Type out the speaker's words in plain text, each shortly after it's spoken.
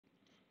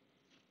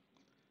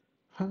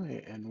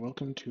Hi, and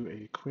welcome to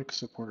a quick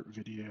support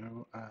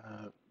video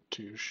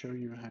to show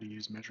you how to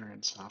use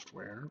Measurand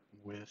software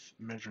with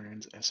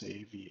Measurand's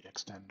SAAV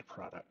Extend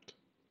product.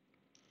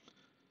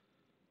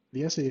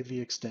 The SAAV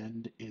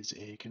Extend is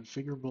a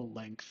configurable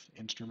length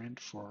instrument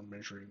for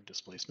measuring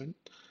displacement.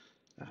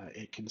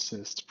 It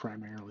consists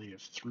primarily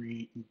of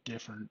three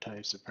different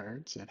types of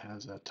parts. It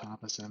has a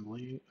top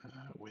assembly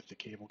with the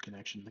cable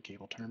connection, the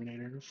cable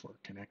terminator for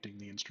connecting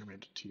the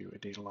instrument to a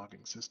data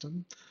logging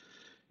system.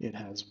 It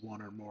has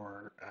one or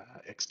more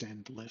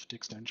extend lift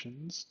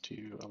extensions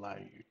to allow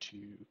you to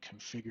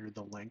configure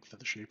the length of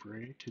the shape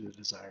array to the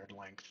desired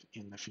length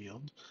in the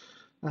field,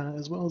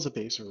 as well as a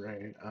base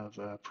array of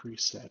a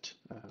preset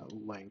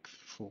length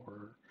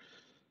for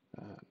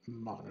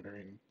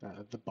monitoring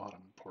the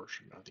bottom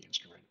portion of the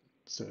instrument.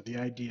 So the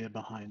idea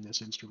behind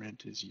this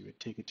instrument is you would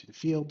take it to the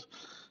field,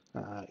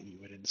 you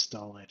would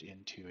install it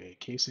into a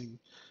casing,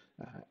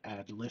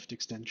 add lift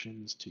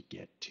extensions to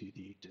get to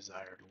the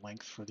desired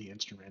length for the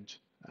instrument,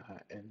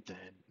 and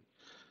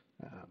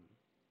then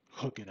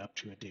hook it up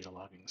to a data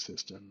logging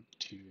system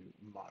to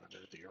monitor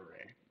the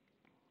array.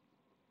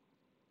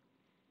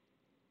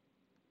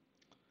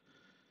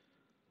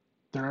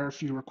 There are a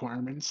few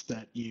requirements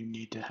that you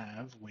need to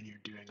have when you're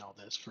doing all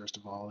this. First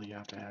of all, you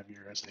have to have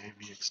your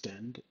SAAV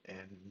Extend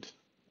and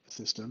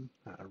system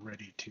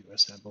ready to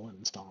assemble and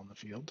install in the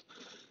field.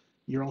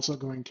 You're also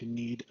going to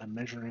need a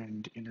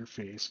Measurand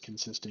interface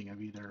consisting of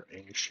either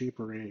a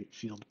ShapeArray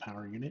field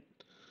power unit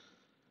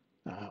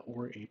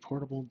or a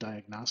portable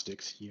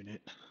diagnostics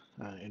unit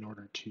in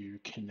order to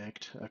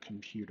connect a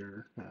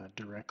computer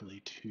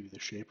directly to the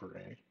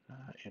ShapeArray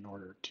in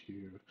order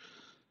to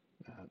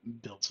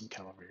build some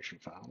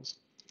calibration files.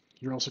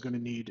 You're also going to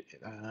need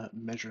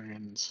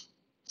Measurand's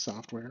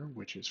software,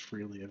 which is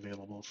freely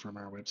available from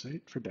our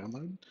website for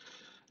download,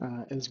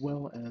 as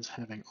well as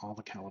having all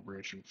the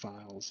calibration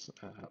files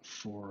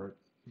for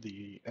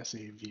the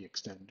SAAV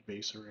Extend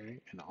base array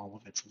and all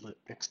of its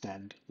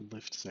extend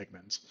lift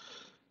segments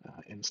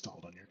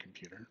installed on your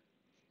computer.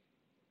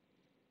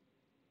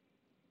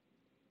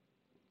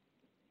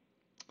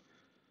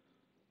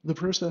 The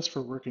process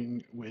for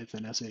working with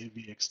an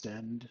SAAV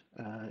Extend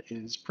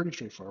is pretty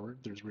straightforward.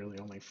 There's really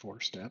only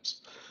 4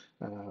 steps.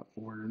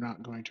 We're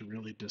not going to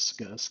really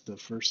discuss the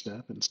first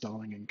step,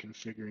 installing and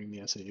configuring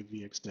the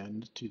SAAV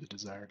Extend to the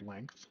desired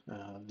length.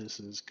 This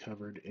is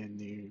covered in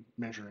the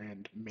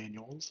Measurand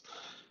manuals,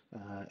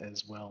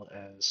 as well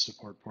as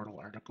support portal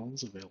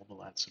articles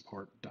available at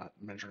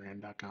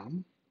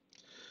support.measurand.com.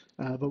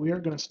 But we are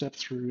going to step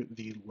through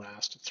the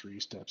last 3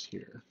 steps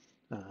here.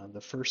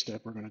 The first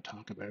step we're going to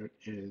talk about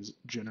is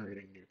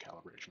generating new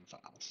calibration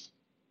files.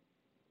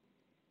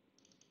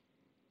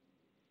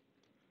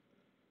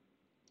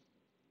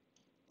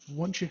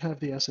 Once you have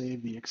the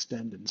SAAV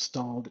Extend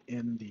installed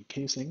in the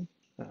casing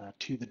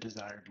to the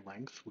desired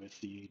length with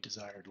the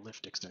desired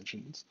lift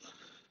extensions,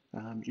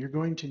 you're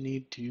going to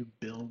need to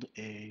build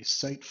a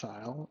site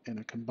file and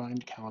a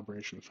combined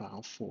calibration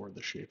file for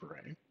the shape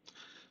array.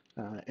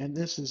 And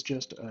this is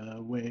just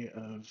a way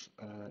of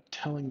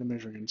telling the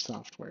Measurand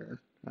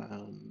software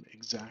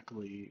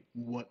exactly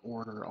what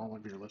order all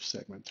of your lift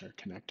segments are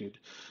connected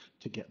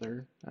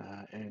together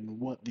and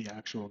what the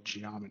actual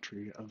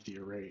geometry of the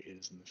array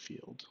is in the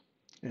field.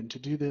 And to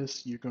do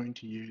this, you're going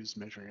to use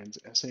Measurand's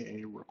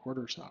SAA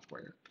recorder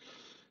software.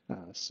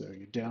 So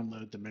you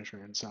download the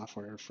Measurand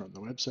software from the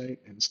website,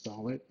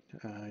 install it.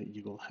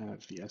 You will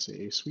have the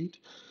SAA suite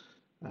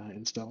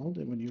installed,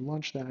 and when you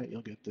launch that,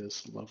 you'll get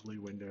this lovely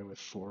window with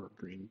 4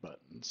 green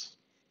buttons.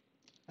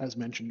 As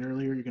mentioned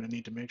earlier, you're going to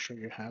need to make sure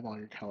you have all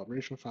your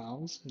calibration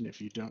files, and if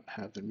you don't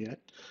have them yet,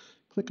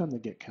 click on the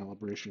Get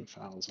Calibration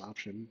Files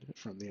option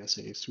from the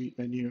SAA Suite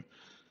menu,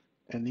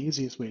 and the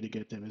easiest way to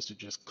get them is to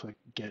just click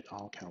Get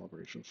All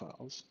Calibration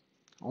Files.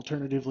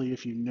 Alternatively,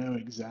 if you know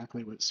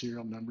exactly what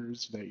serial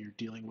numbers that you're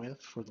dealing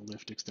with for the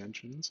lift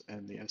extensions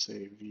and the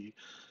SAAV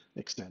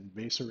Extend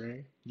base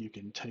array, you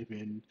can type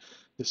in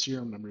the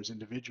serial numbers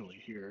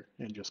individually here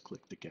and just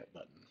click the Get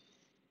button.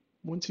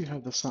 Once you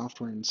have the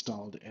software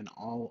installed and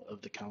all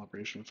of the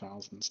calibration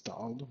files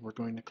installed, we're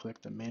going to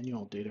click the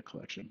Manual Data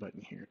Collection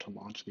button here to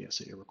launch the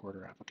SAA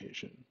Recorder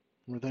application.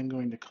 We're then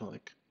going to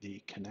click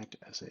the Connect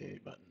SAA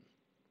button.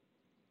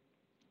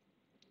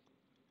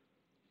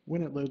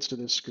 When it loads to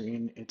this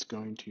screen, it's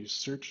going to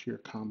search your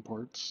COM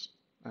ports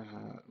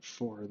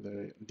for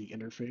the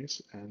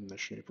interface and the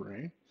shape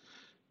array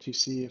to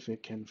see if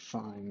it can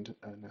find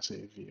an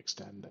SAAV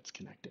Extend that's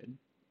connected.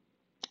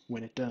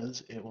 When it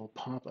does, it will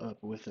pop up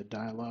with a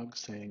dialog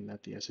saying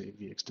that the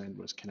SAAV Extend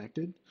was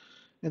connected,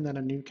 and then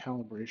a new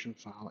calibration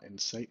file and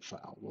site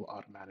file will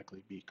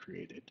automatically be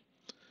created.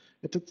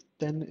 It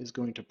then is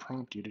going to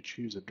prompt you to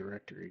choose a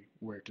directory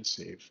where to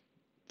save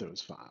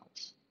those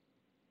files.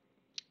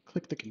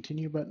 Click the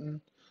Continue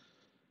button,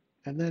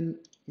 and then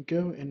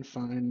go and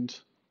find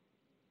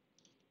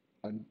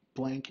a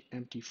blank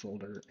empty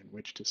folder in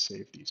which to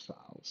save these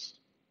files.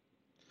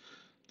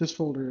 This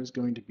folder is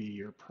going to be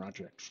your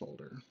project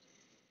folder.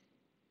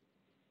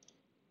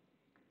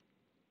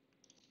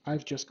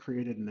 I've just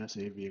created an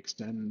SAAV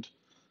Extend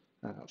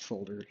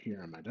folder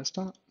here on my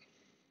desktop,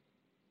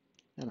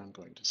 and I'm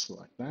going to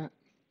select that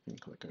and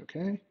click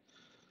OK.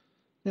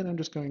 And I'm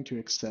just going to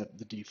accept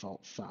the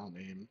default file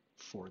name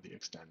for the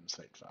extend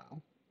site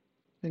file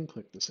and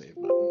click the Save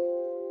button.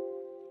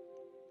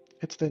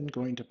 It's then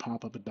going to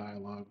pop up a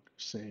dialog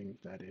saying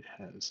that it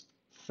has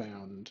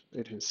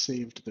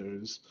saved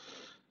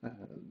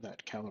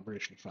that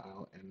calibration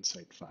file and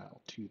site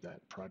file to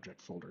that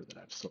project folder that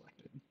I've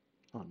selected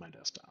on my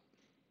desktop.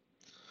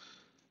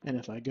 And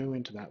if I go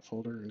into that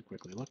folder and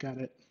quickly look at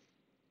it,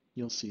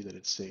 you'll see that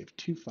it's saved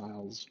two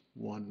files,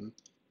 one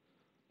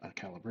a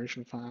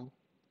calibration file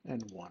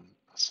and one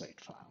a site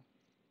file.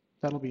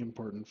 That'll be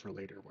important for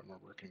later when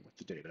we're working with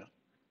the data.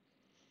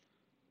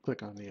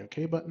 Click on the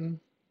OK button,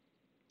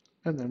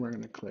 and then we're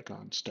going to click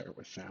on Start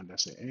with Found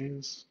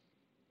SAAs,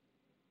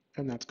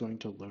 and that's going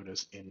to load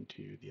us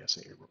into the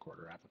SAA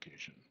Recorder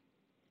application.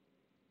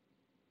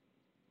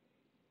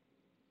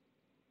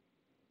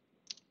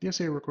 The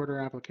SAA Recorder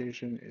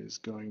application is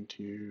going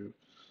to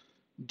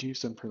do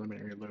some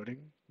preliminary loading,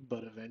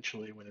 but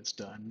eventually when it's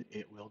done,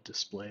 it will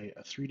display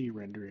a 3D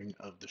rendering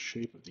of the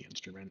shape of the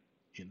instrument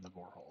in the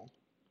borehole,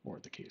 or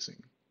the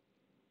casing.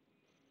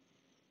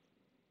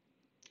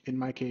 In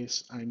my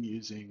case, I'm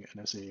using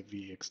an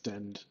SAAV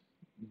Extend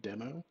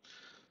demo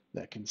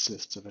that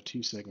consists of a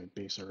 2-segment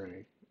base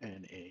array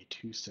and a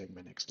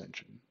 2-segment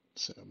extension.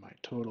 So my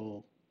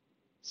total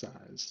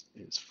size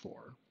is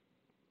 4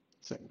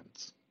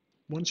 segments.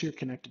 Once you're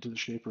connected to the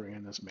ShapeArray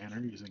in this manner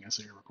using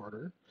SAA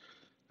Recorder,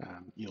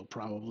 you'll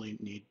probably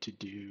need to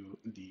do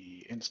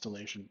the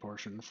installation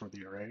portion for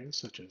the array,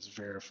 such as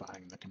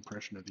verifying the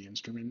compression of the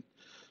instrument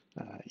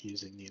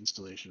using the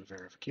installation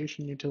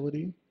verification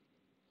utility,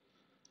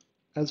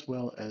 as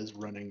well as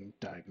running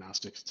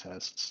diagnostics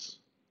tests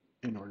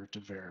in order to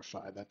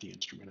verify that the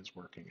instrument is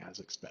working as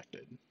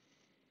expected.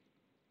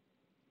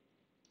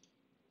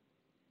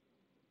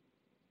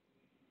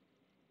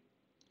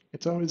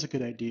 It's always a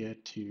good idea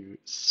to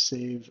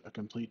save a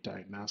complete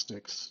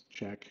diagnostics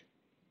check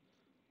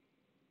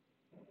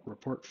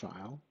report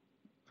file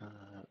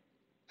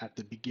at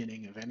the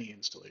beginning of any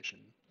installation,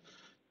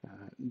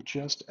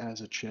 just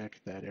as a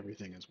check that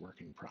everything is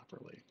working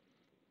properly.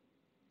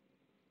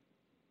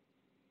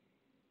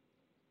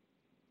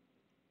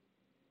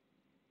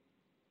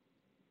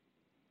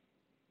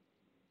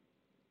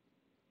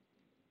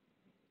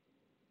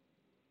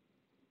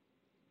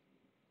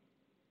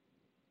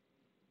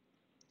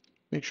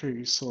 Make sure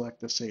you select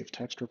the Save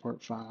Text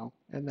Report file,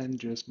 and then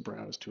just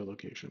browse to a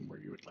location where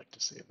you would like to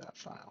save that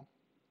file.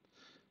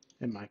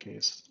 In my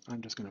case,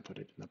 I'm just going to put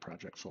it in the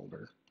project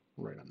folder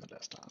right on the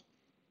desktop.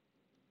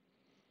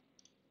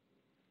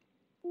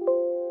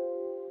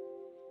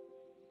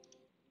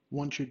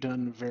 Once you're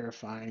done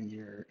verifying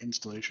your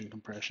installation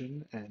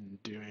compression and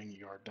doing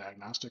your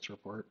diagnostics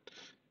report,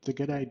 it's a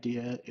good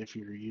idea if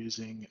you're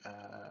using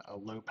a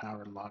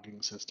low-power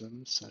logging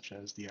system such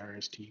as the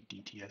RST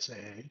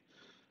DTSAA,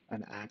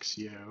 an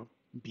Axio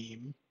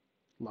beam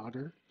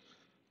logger,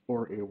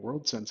 or a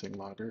world sensing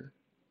logger,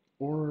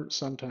 or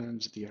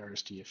sometimes the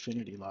RST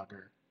affinity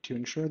logger, to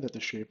ensure that the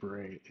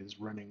ShapeArray is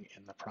running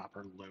in the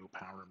proper low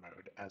power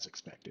mode as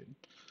expected.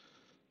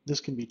 This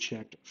can be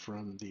checked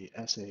from the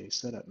SA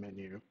setup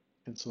menu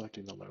and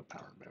selecting the low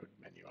power mode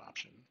menu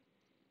option.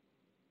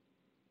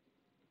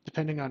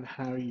 Depending on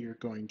how you're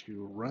going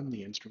to run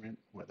the instrument,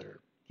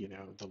 whether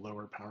the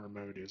lower power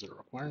mode is a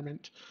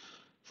requirement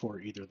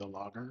for either the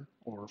logger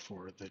or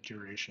for the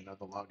duration of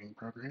the logging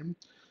program,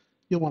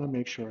 you'll want to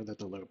make sure that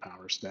the low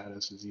power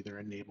status is either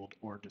enabled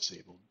or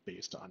disabled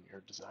based on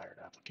your desired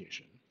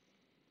application.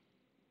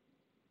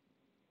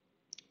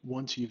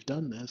 Once you've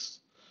done this,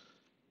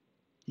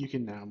 you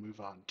can now move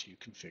on to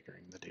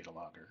configuring the data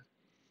logger.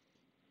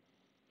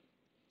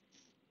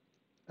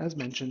 As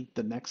mentioned,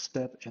 the next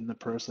step in the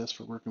process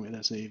for working with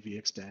SAAV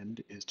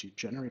Extend is to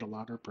generate a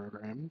logger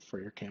program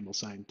for your Campbell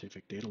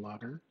Scientific data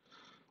logger,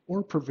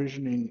 or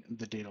provisioning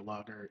the data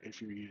logger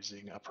if you're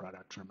using a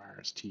product from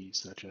RST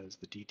such as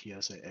the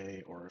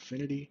DTSAA or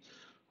Affinity,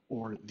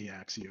 or the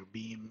Axio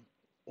Beam,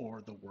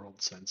 or the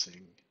World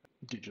Sensing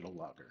digital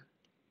logger.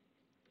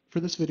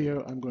 For this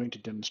video, I'm going to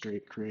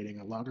demonstrate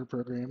creating a logger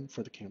program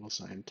for the Campbell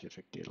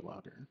Scientific data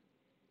logger.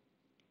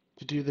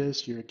 To do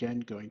this, you're again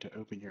going to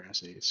open your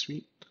SAA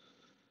suite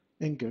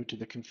and go to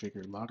the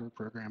Configure Logger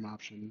Program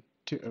option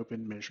to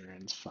open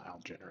Measurand's file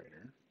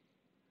generator.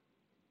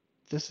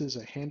 This is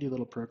a handy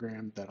little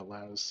program that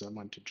allows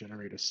someone to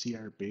generate a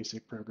CR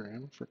basic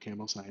program for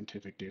Campbell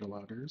Scientific data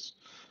loggers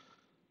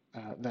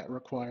that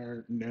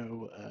require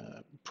no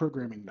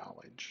programming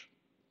knowledge.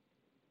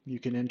 You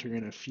can enter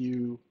in a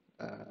few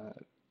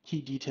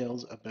key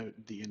details about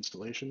the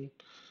installation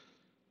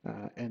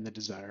and the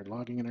desired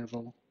logging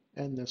interval,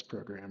 and this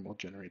program will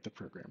generate the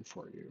program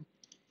for you.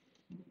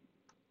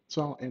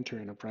 So I'll enter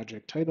in a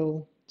project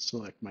title,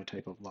 select my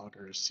type of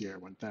logger as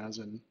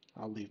CR1000.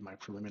 I'll leave my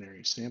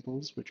preliminary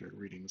samples, which are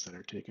readings that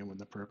are taken when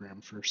the program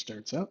first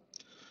starts up,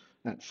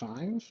 at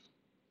 5,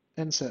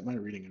 and set my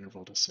reading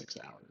interval to 6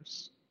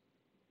 hours.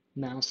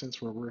 Now, since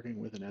we're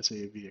working with an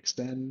SAAV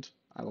Extend,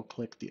 I will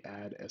click the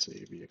Add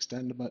SAAV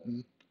Extend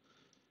button,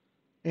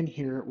 And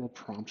here it will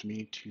prompt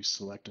me to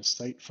select a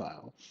site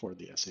file for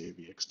the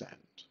SAAV Extend.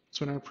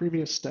 So in our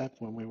previous step,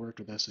 when we worked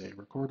with SAA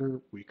Recorder,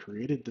 we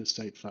created this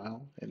site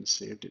file and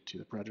saved it to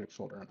the project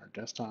folder on our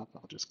desktop.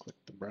 I'll just click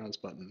the Browse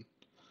button,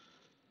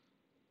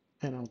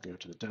 and I'll go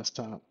to the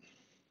desktop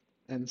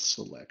and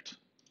select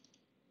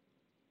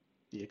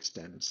the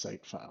Extend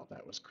site file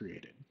that was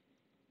created.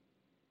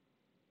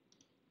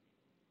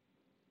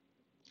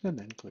 And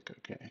then click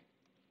OK.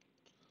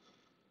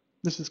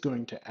 This is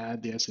going to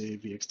add the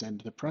SAAV Extend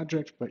to the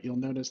project, but you'll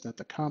notice that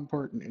the COM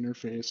port and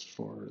interface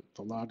for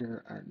the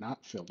logger are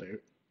not filled out,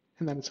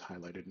 and that is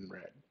highlighted in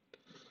red.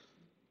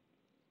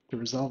 To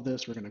resolve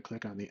this, we're going to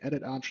click on the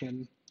Edit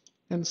option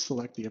and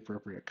select the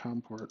appropriate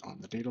COM port on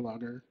the data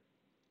logger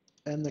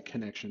and the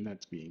connection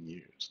that's being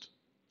used.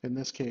 In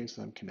this case,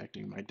 I'm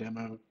connecting my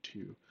demo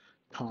to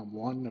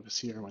COM1 of a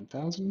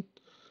CR1000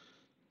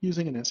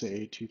 using an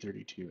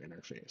SAA232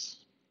 interface.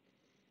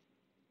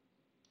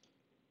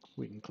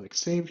 We can click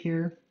Save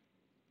here,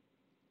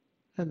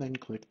 and then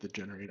click the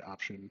Generate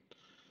option,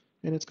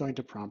 and it's going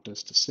to prompt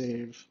us to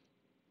save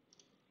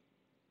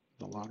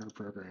the logger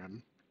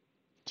program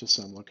to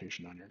some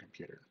location on your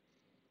computer.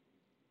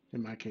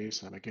 In my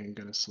case, I'm again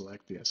going to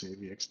select the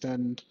SAAV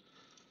Extend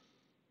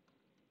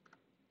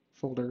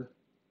folder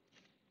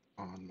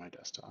on my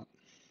desktop.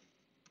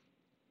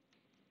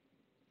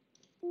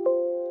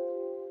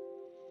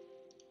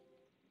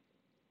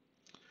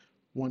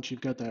 Once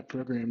you've got that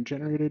program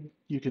generated,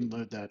 you can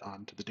load that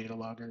onto the data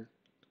logger,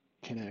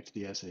 connect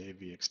the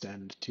SAAV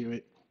Extend to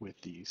it with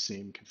the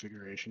same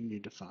configuration you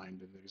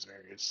defined in these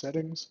various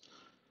settings,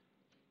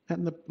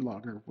 and the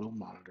logger will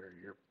monitor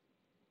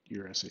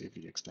your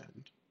SAAV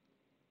Extend.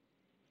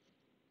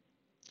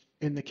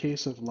 In the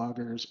case of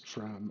loggers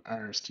from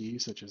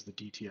RST, such as the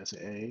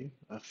DTSA,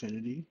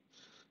 Affinity,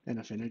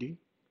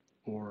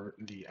 or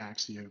the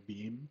Axio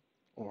Beam,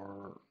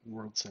 or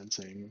World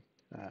Sensing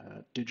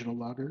digital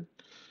logger,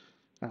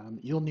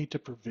 you'll need to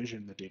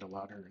provision the data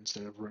logger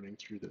instead of running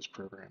through this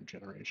program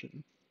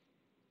generation.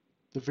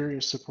 The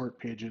various support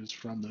pages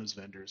from those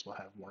vendors will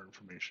have more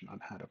information on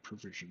how to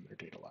provision their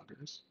data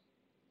loggers.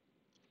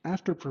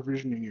 After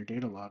provisioning your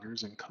data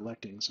loggers and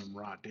collecting some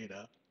raw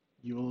data,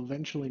 you will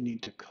eventually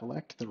need to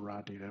collect the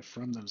raw data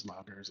from those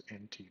loggers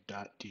into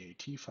 .dat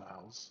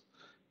files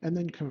and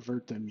then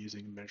convert them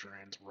using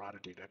Measurand's raw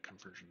data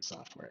conversion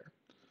software.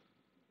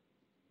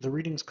 The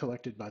readings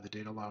collected by the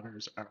data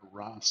loggers are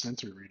raw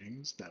sensor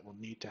readings that will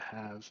need to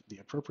have the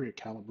appropriate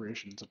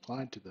calibrations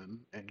applied to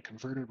them and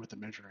converted with the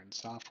Measurand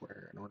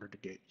software in order to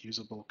get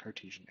usable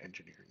Cartesian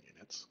engineering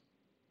units.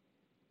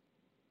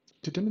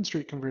 To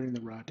demonstrate converting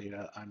the raw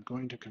data, I'm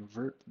going to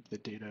convert the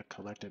data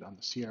collected on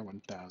the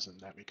CR1000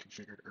 that we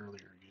configured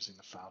earlier using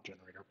the file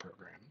generator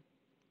program.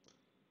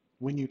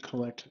 When you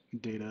collect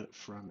data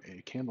from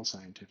a Campbell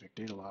Scientific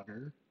data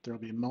logger, there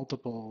will be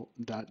multiple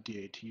 .dat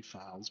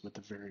files with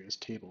the various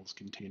tables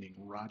containing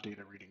raw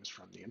data readings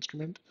from the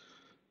instrument,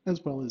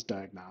 as well as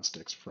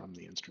diagnostics from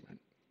the instrument.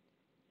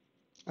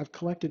 I've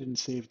collected and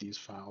saved these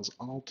files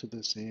all to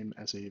the same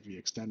SAAV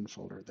Extend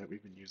folder that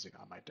we've been using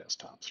on my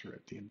desktop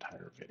throughout the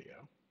entire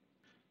video.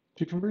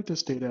 To convert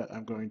this data,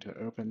 I'm going to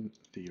open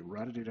the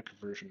raw data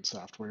conversion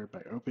software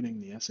by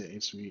opening the SAA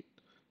suite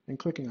and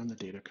clicking on the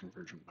data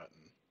conversion button.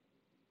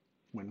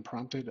 When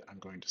prompted, I'm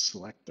going to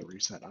select the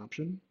reset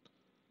option,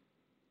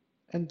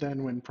 and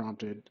then when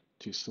prompted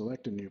to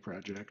select a new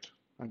project,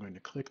 I'm going to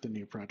click the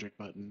new project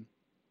button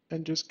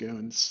and just go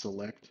and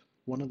select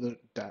one of the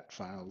DAT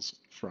files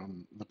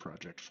from the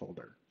project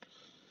folder.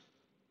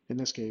 In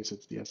this case,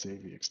 it's the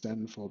SAAV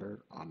Extend folder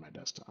on my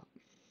desktop.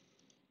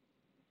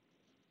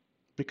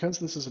 Because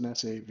this is an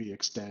SAAV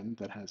Extend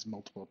that has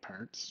multiple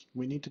parts,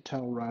 we need to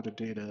tell raw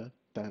data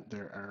that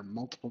there are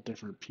multiple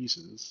different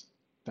pieces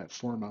that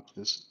form up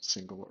this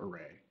single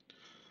array.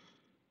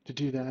 To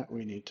do that,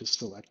 we need to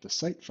select the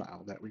site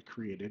file that we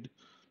created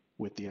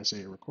with the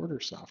SAA Recorder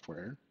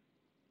software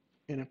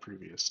in a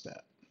previous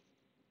step.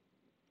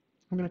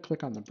 I'm going to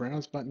click on the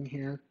Browse button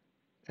here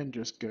and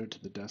just go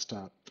to the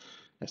desktop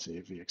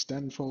SAAV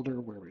Extend folder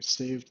where we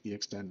saved the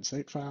Extend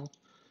site file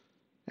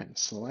and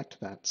select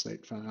that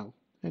site file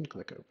and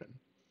click Open.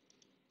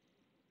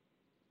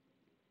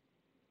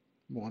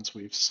 Once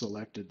we've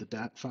selected the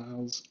DAT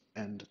files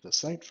and the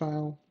site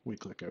file, we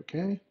click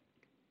OK.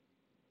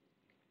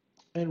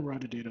 And raw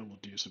data will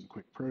do some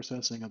quick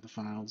processing of the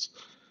files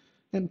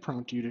and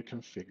prompt you to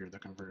configure the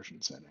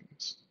conversion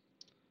settings.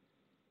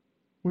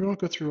 We won't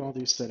go through all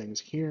these settings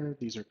here.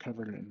 These are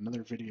covered in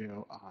another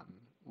video on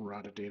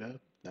raw data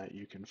that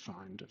you can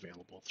find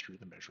available through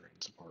the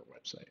Measurand support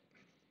website.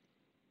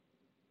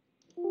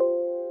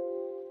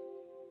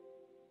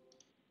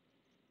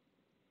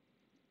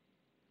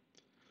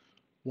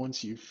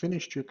 Once you've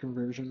finished your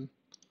conversion,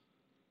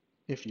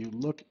 if you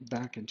look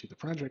back into the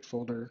project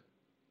folder,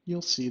 you'll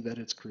see that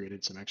it's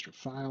created some extra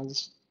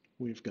files.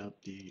 We've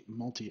got the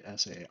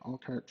multi-SAA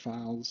allcart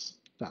files,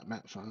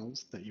 .map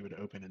files that you would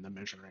open in the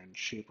Measurand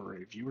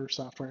ShapeArray viewer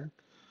software,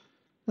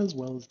 as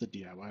well as the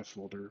DIY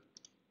folder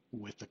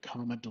with the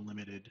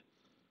comma-delimited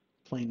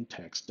plain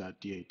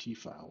text.dat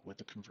file with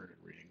the converted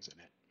readings in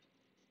it.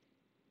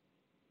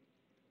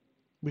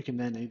 We can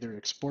then either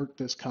export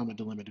this comma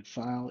delimited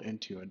file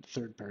into a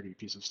third-party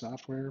piece of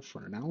software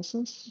for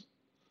analysis,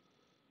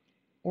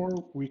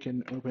 or we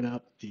can open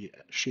up the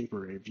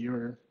ShapeArray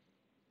viewer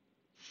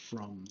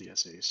from the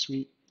SAA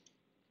suite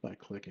by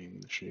clicking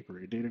the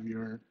ShapeArray data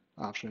viewer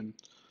option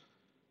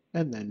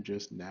and then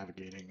just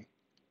navigating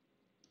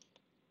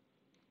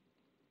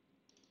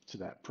to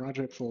that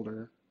project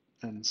folder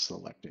and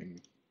selecting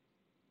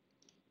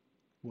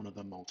one of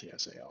the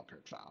multi-assay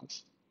ALCART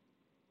files.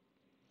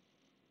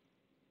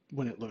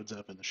 When it loads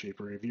up in the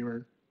ShapeArray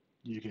viewer,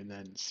 you can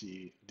then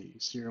see the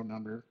serial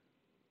number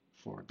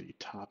for the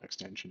top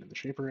extension in the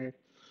ShapeArray,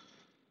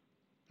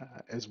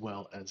 as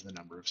well as the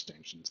number of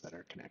extensions that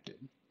are connected.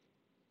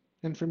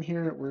 And from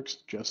here, it works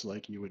just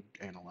like you would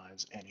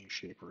analyze any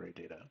ShapeArray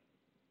data.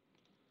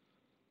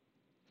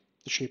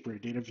 The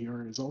ShapeArray data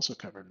viewer is also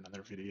covered in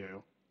another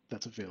video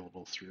that's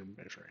available through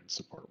Measurand's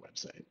support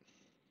website.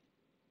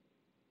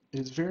 It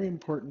is very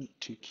important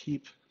to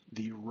keep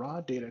the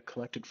raw data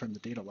collected from the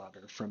data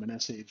logger from an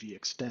SAAV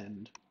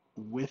Extend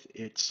with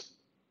its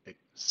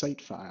site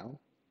file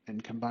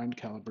and combined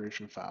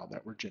calibration file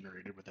that were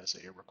generated with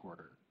SAA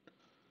Recorder.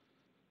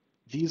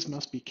 These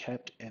must be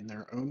kept in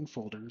their own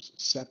folders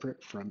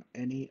separate from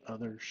any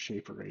other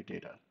ShapeArray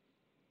data.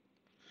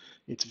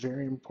 It's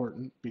very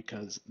important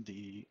because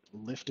the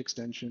lift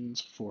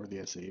extensions for the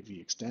SAAV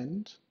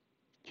Extend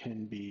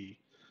can be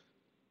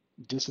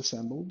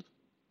disassembled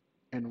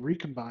and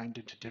recombined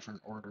into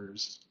different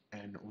orders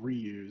and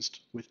reused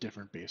with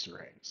different base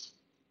arrays.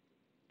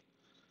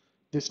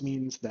 This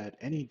means that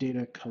any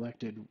data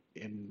collected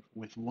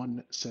with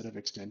one set of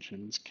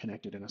extensions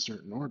connected in a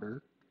certain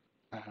order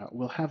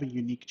will have a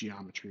unique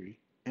geometry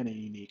and a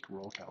unique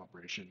roll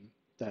calibration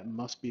that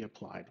must be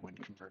applied when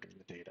converting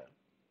the data.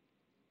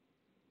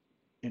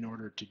 In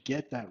order to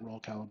get that roll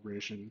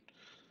calibration,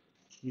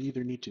 you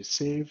either need to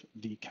save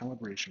the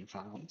calibration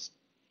files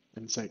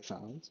and site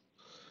files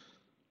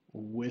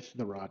with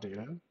the raw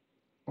data,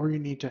 or you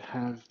need to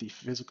have the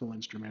physical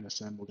instrument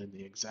assembled in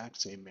the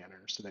exact same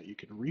manner so that you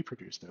can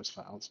reproduce those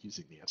files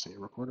using the SAA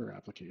Recorder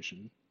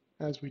application,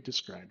 as we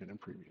described in a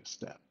previous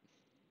step.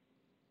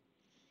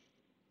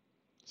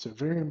 So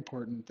very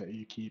important that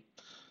you keep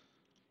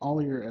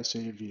all your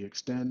SAAV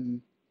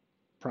Extend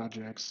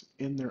projects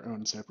in their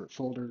own separate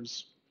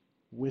folders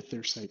with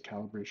their site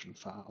calibration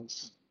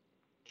files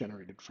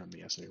generated from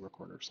the SAA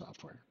Recorder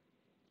software.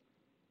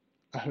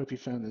 I hope you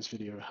found this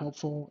video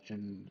helpful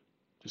in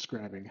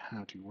describing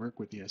how to work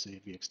with the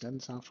SAAV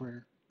Extend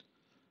software.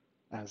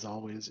 As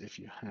always, if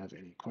you have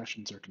any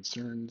questions or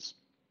concerns,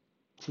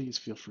 please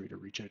feel free to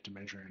reach out to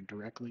Measurand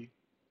directly.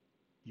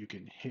 You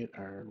can hit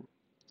our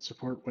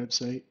support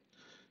website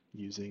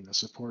using the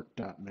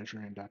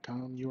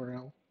support.measurand.com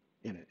URL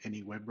in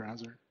any web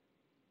browser,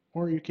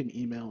 or you can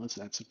email us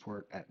at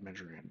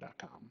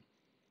support@measurand.com.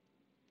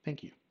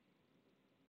 Thank you.